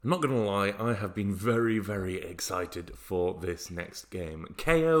I'm not going to lie, I have been very, very excited for this next game.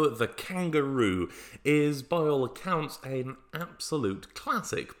 Kao the Kangaroo is, by all accounts, an absolute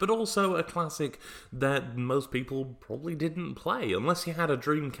classic, but also a classic that most people probably didn't play, unless you had a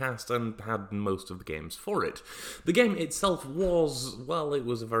Dreamcast and had most of the games for it. The game itself was, well, it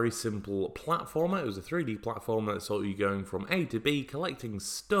was a very simple platformer. It was a 3D platformer that saw you going from A to B, collecting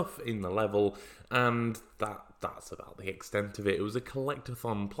stuff in the level, and that's about the extent of it. It was a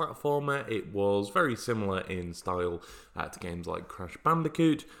collectathon platformer. It was very similar in style to games like Crash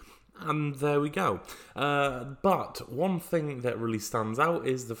Bandicoot, and there we go. But one thing that really stands out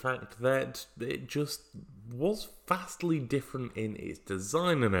is the fact that it just was vastly different in its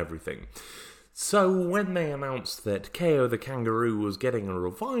design and everything. So when they announced that Kao the Kangaroo was getting a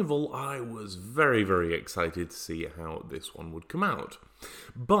revival, I was very, very excited to see how this one would come out.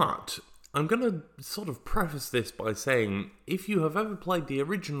 But I'm going to sort of preface this by saying, if you have ever played the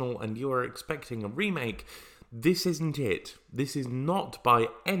original and you are expecting a remake, this isn't it. This is not by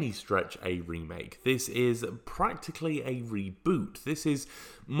any stretch a remake. This is practically a reboot. This is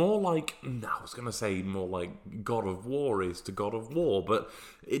more like, I was going to say more like God of War is to God of War, but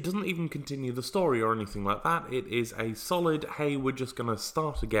it doesn't even continue the story or anything like that. It is a solid, hey, we're just going to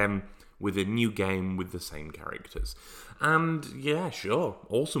start again with a new game with the same characters. And yeah, sure,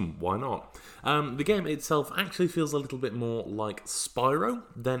 awesome, why not? The game itself actually feels a little bit more like Spyro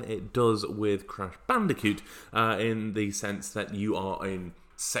than it does with Crash Bandicoot, in the sense that you are in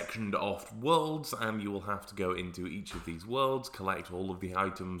sectioned off worlds and you will have to go into each of these worlds, collect all of the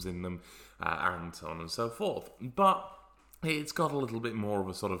items in them, and so on and so forth. But it's got a little bit more of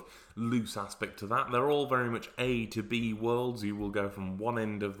a sort of loose aspect to that. They're all very much A to B worlds. You will go from one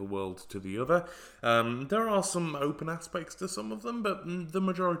end of the world to the other. There are some open aspects to some of them, but the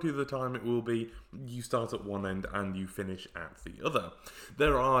majority of the time it will be you start at one end and you finish at the other.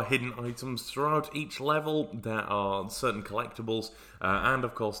 There are hidden items throughout each level. There are certain collectibles, and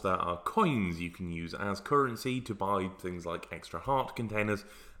of course there are coins you can use as currency to buy things like extra heart containers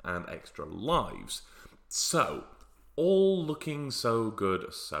and extra lives. So, all looking so good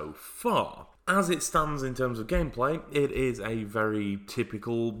so far. As it stands in terms of gameplay, it is a very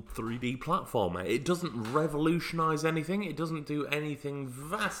typical 3D platformer. It doesn't revolutionise anything, it doesn't do anything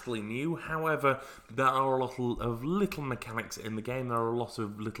vastly new. However, there are a lot of little mechanics in the game, there are a lot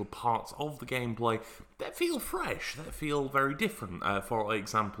of little parts of the gameplay that feel fresh, that feel very different. For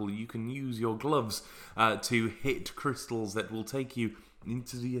example, you can use your gloves to hit crystals that will take you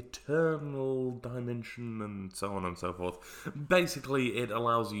into the eternal dimension and so on and so forth. Basically, it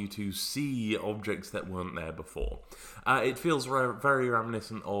allows you to see objects that weren't there before. It feels very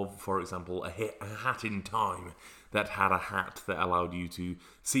reminiscent of, for example, a Hat in Time that had a hat that allowed you to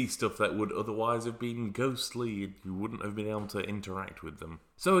see stuff that would otherwise have been ghostly. You wouldn't have been able to interact with them.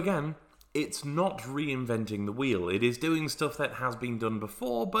 So again, it's not reinventing the wheel. It is doing stuff that has been done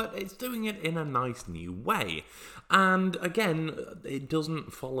before, but it's doing it in a nice new way. And again, it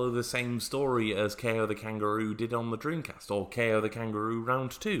doesn't follow the same story as Kao the Kangaroo did on the Dreamcast, or Kao the Kangaroo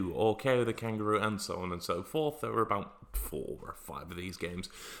Round 2, or Kao the Kangaroo, and so on and so forth. There were about 4 or 5 of these games,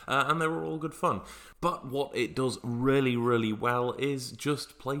 and they were all good fun. But what it does really, really well is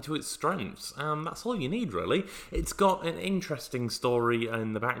just play to its strengths, and that's all you need, really. It's got an interesting story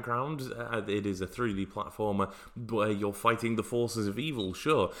in the background. It is a 3D platformer where you're fighting the forces of evil,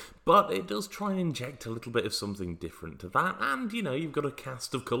 sure, but it does try and inject a little bit of something different to that, and, you know, you've got a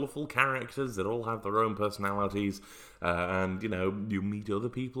cast of colourful characters that all have their own personalities, and, you know, you meet other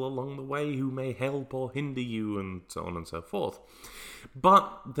people along the way who may help or hinder you, and so on and so forth.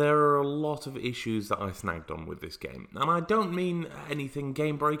 But there are a lot of issues that I snagged on with this game, and I don't mean anything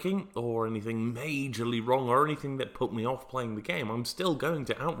game-breaking or anything majorly wrong or anything that put me off playing the game. I'm still going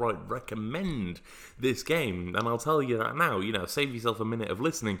to outright recommend this game, and I'll tell you that now. You know, save yourself a minute of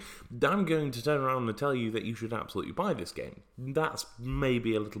listening. I'm going to turn around and tell you that you should absolutely buy this game. That's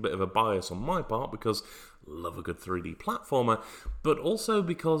maybe a little bit of a bias on my part, because love a good 3D platformer, but also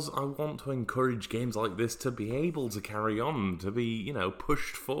because I want to encourage games like this to be able to carry on, to be, you know,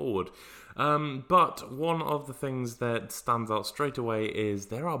 pushed forward. But one of the things that stands out straight away is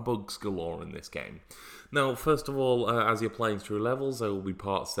there are bugs galore in this game. Now, first of all, as you're playing through levels, there will be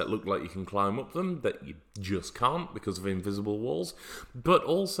parts that look like you can climb up them that you just can't because of invisible walls, but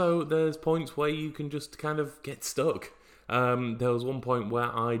also there's points where you can just kind of get stuck. There was one point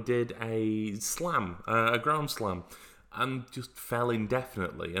where I did a slam, a ground slam, and just fell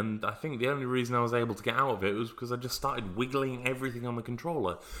indefinitely. And I think the only reason I was able to get out of it was because I just started wiggling everything on the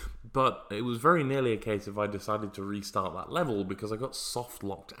controller. But it was very nearly a case of I decided to restart that level because I got soft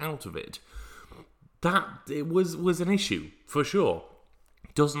locked out of it. That it was an issue, for sure.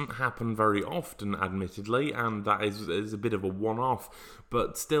 Doesn't happen very often, admittedly, and that is a bit of a one-off,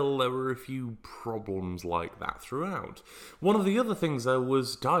 but still there were a few problems like that throughout. One of the other things, though,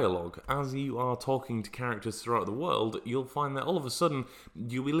 was dialogue. As you are talking to characters throughout the world, you'll find that all of a sudden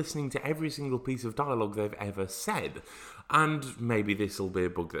you'll be listening to every single piece of dialogue they've ever said. And maybe this will be a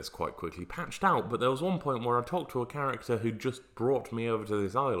bug that's quite quickly patched out, but there was one point where I talked to a character who just brought me over to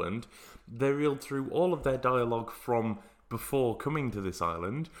this island. They reeled through all of their dialogue from before coming to this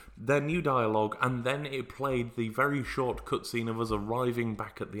island, their new dialogue, and then it played the very short cutscene of us arriving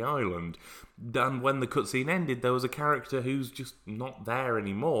back at the island. And when the cutscene ended, there was a character who's just not there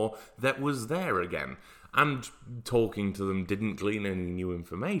anymore that was there again. And talking to them didn't glean any new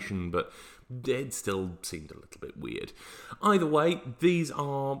information, but it still seemed a little bit weird. Either way, these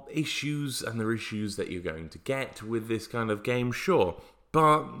are issues, and they're issues that you're going to get with this kind of game, sure.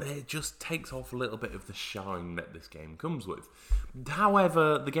 But it just takes off a little bit of the shine that this game comes with.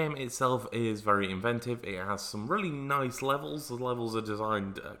 However, the game itself is very inventive. It has some really nice levels. The levels are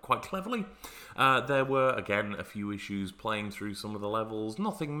designed quite cleverly. There were, again, a few issues playing through some of the levels.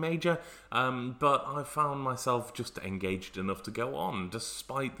 Nothing major, but I found myself just engaged enough to go on,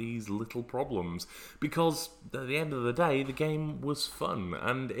 despite these little problems. Because, at the end of the day, the game was fun,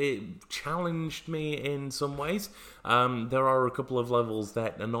 and it challenged me in some ways. There are a couple of levels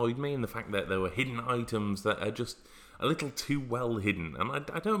that annoyed me, and the fact that there were hidden items that are just a little too well hidden. And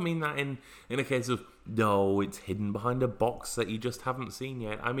I don't mean that in a case of, no, it's hidden behind a box that you just haven't seen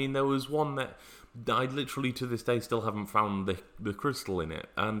yet. I mean, there was one that I literally to this day still haven't found the crystal in it,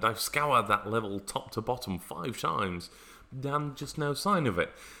 and I've scoured that level top to bottom 5 times, and just no sign of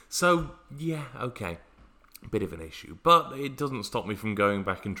it. So, yeah, okay. Bit of an issue, but it doesn't stop me from going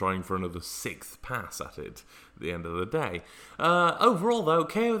back and trying for another 6th pass at it at the end of the day. Overall, though,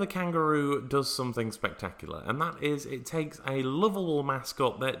 Kao the Kangaroo does something spectacular, and that is it takes a lovable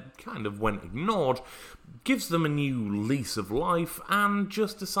mascot that kind of went ignored, gives them a new lease of life, and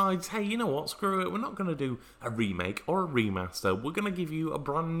just decides, hey, you know what, screw it, we're not going to do a remake or a remaster, we're going to give you a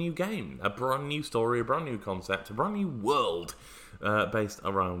brand new game, a brand new story, a brand new concept, a brand new world. Based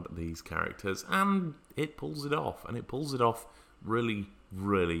around these characters, and it pulls it off, and it pulls it off really,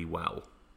 really well.